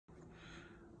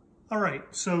All right,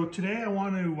 so today I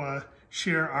want to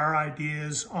share our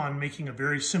ideas on making a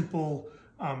very simple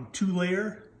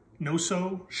 2-layer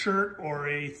no-sew shirt or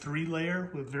a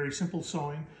 3-layer with very simple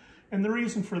sewing. And the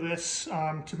reason for this,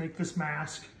 to make this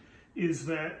mask, is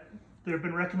that there have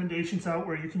been recommendations out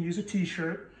where you can use a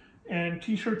t-shirt, and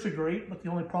t-shirts are great, but the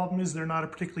only problem is they're not a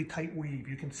particularly tight weave.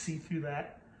 You can see through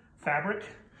that fabric,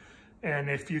 and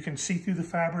if you can see through the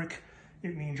fabric,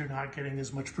 it means you're not getting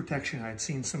as much protection. I'd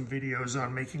seen some videos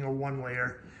on making a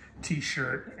 1-layer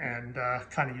t-shirt and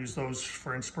kind of use those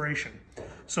for inspiration.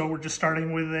 So we're just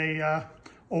starting with a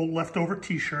old leftover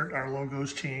t-shirt. Our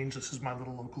logo's changed. This is my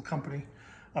little local company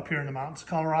up here in the mountains of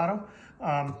Colorado.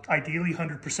 Ideally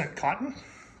 100% cotton.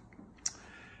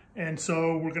 And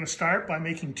so we're gonna start by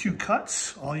making 2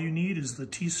 cuts. All you need is the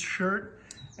t-shirt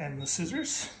and the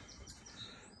scissors.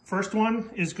 First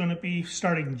one is gonna be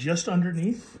starting just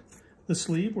underneath the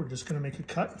sleeve. We're just going to make a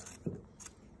cut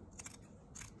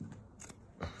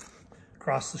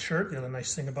across the shirt. The other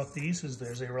nice thing about these is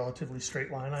there's a relatively straight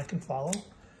line I can follow.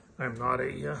 I'm not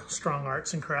a strong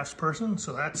arts and crafts person,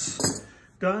 so that's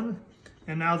done.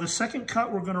 And now the second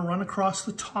cut we're going to run across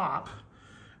the top,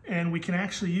 and we can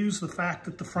actually use the fact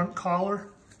that the front collar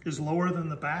is lower than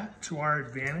the back to our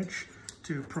advantage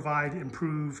to provide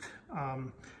improved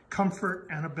comfort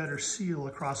and a better seal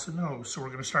across the nose. So we're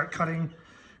going to start cutting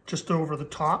just over the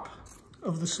top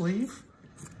of the sleeve,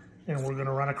 and we're going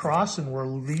to run across, and we're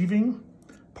leaving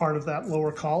part of that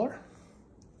lower collar.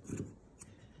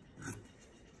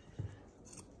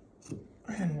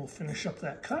 And we'll finish up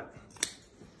that cut.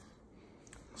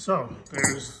 So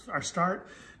there's our start.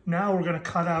 Now we're going to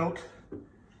cut out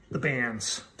the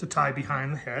bands to tie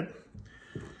behind the head.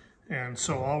 And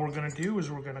so all we're going to do is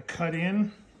we're going to cut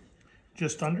in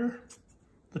just under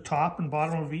the top and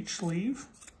bottom of each sleeve.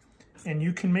 And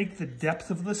you can make the depth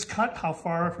of this cut, how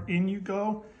far in you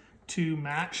go, to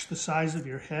match the size of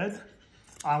your head.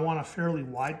 I want a fairly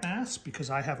wide mask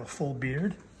because I have a full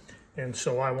beard, and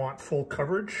so I want full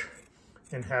coverage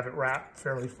and have it wrap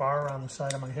fairly far around the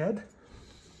side of my head.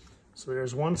 So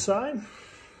there's one side.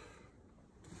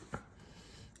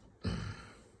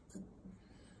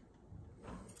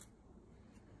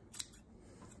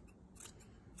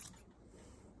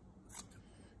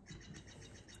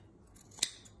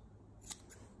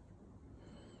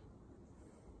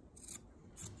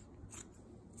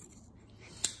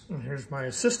 And here's my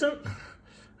assistant,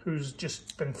 who's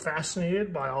just been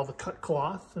fascinated by all the cut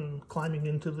cloth and climbing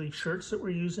into the shirts that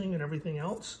we're using and everything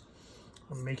else.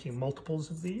 I'm making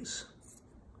multiples of these.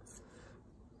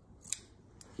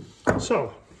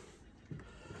 So,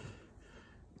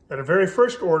 at a very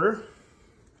first order,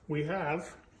 we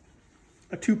have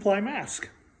a 2-ply mask.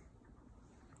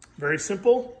 Very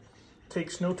simple,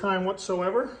 takes no time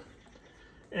whatsoever.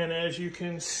 And as you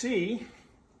can see,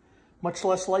 much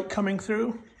less light coming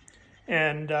through,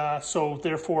 and so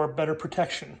therefore better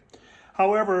protection.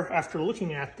 However, after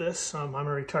looking at this, I'm a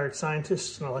retired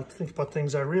scientist and I like to think about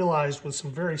things. I realized with some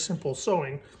very simple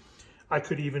sewing, I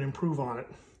could even improve on it.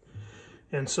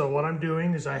 And so what I'm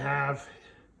doing is I have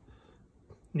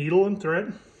needle and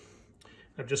thread.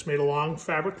 I've just made a long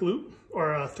fabric loop,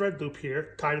 or a thread loop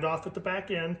here, tied it off at the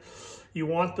back end. You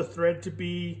want the thread to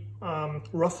be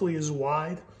roughly as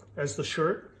wide as the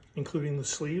shirt, including the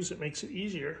sleeves. It makes it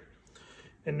easier.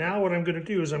 And now what I'm going to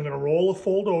do is I'm going to roll a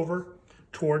fold over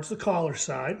towards the collar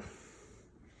side,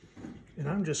 and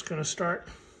I'm just going to start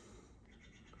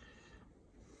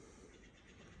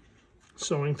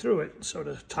sewing through it. So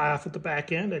to tie off at the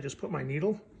back end, I just put my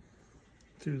needle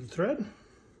through the thread.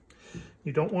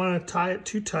 You don't want to tie it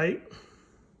too tight.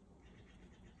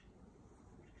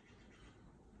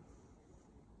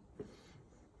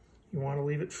 You want to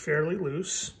leave it fairly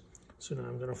loose. So now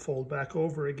I'm going to fold back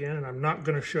over again, and I'm not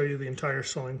going to show you the entire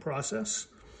sewing process.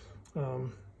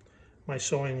 My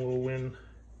sewing will win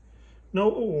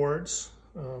no awards.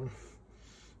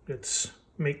 It's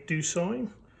make-do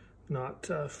sewing, not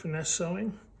finesse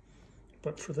sewing.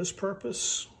 But for this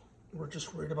purpose, we're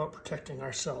just worried about protecting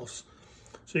ourselves.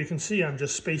 So you can see I'm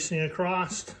just spacing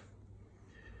across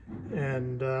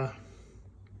and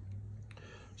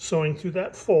sewing through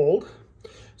that fold.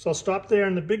 So I'll stop there,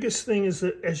 and the biggest thing is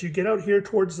that as you get out here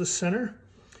towards the center,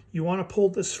 you want to pull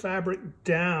this fabric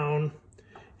down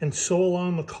and sew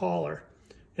along the collar.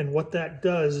 And what that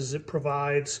does is it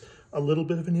provides a little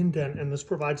bit of an indent, and this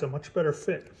provides a much better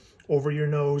fit over your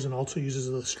nose and also uses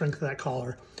the strength of that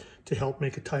collar to help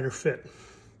make a tighter fit.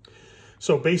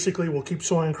 So basically we'll keep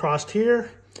sewing across here,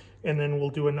 and then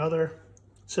we'll do another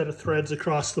set of threads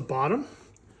across the bottom.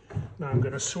 Now I'm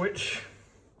going to switch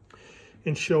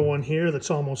and show one here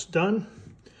that's almost done.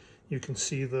 You can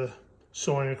see the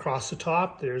sewing across the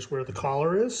top. There's where the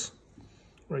collar is.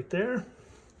 right there.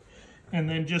 And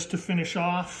then just to finish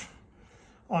off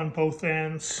on both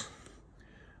ends,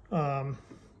 I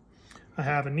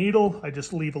have a needle. I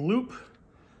just leave a loop.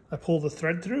 I pull the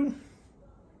thread through.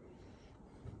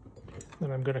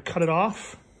 Then I'm going to cut it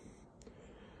off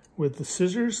with the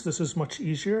scissors. This is much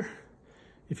easier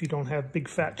if you don't have big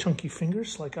fat chunky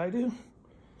fingers like I do.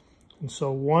 And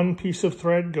so one piece of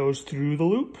thread goes through the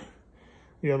loop.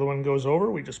 The other one goes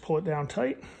over. We just pull it down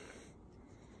tight.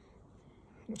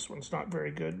 This one's not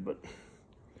very good, but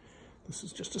this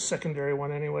is just a secondary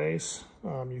one anyways.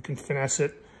 You can finesse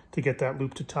it to get that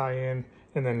loop to tie in,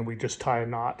 and then we just tie a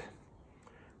knot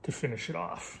to finish it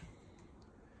off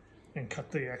and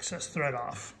cut the excess thread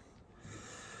off.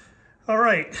 All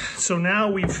right, so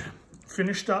now we've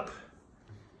finished up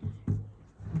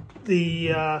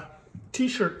the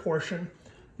t-shirt portion.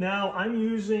 Now I'm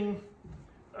using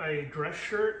a dress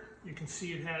shirt. You can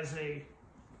see it has a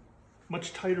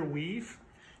much tighter weave.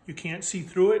 You can't see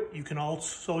through it. You can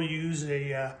also use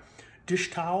a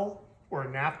dish towel or a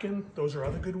napkin. Those are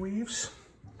other good weaves.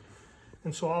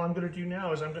 And so all I'm going to do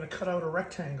now is I'm going to cut out a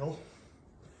rectangle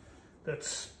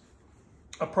that's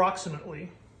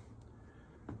approximately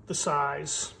the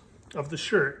size of the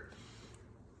shirt,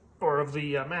 or of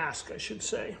the mask, I should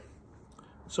say.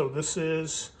 So this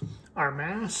is our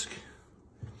mask.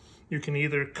 You can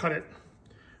either cut it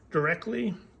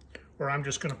directly, or I'm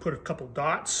just going to put a couple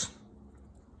dots.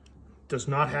 Does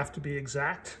not have to be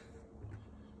exact.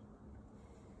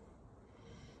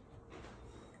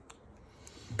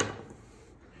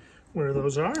 Where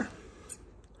those are.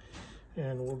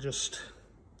 And we'll just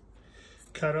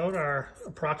cut out our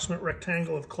approximate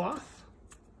rectangle of cloth.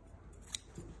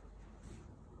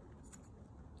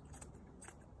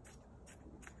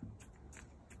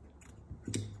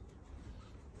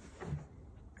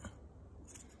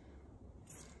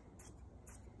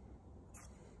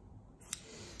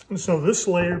 And so this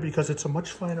layer, because it's a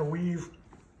much finer weave,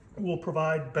 will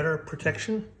provide better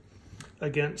protection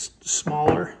against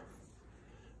smaller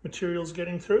materials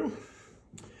getting through.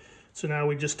 So now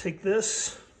we just take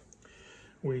this,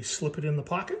 we slip it in the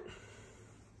pocket.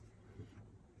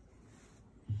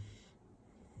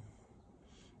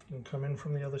 And come in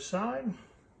from the other side.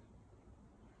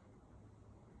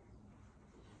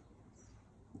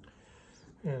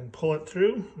 And pull it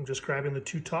through. I'm just grabbing the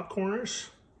two top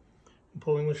corners. I'm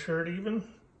pulling the shirt even.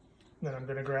 Then I'm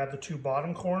going to grab the two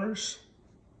bottom corners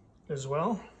as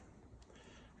well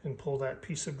and pull that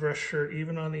piece of dress shirt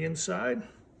even on the inside.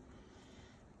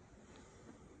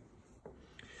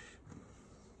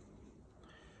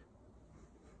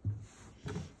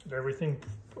 Get everything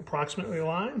approximately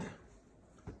aligned.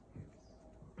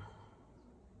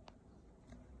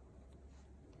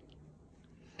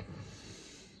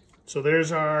 So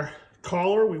there's our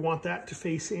collar. We want that to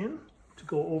face in, to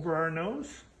go over our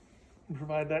nose and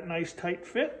provide that nice tight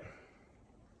fit.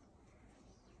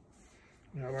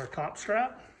 We have our top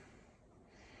strap,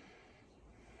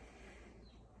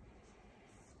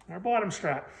 our bottom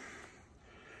strap,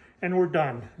 and we're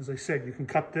done. As I said, you can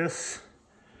cut this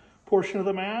portion of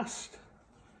the mast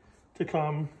to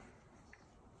come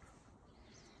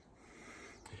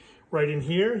right in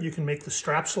here. You can make the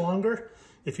straps longer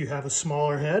if you have a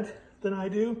smaller head than I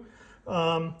do.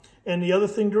 And the other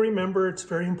thing to remember, it's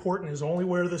very important, is only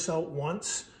wear this out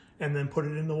once and then put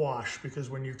it in the wash, because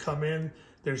when you come in,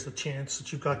 there's the chance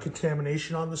that you've got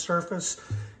contamination on the surface.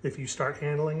 If you start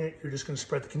handling it, you're just going to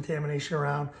spread the contamination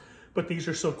around. But these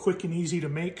are so quick and easy to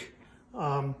make.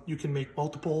 You can make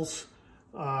multiples,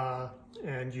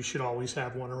 and you should always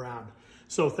have one around.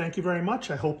 So thank you very much.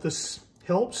 I hope this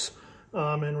helps.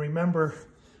 And remember,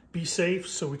 be safe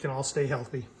so we can all stay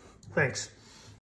healthy. Thanks.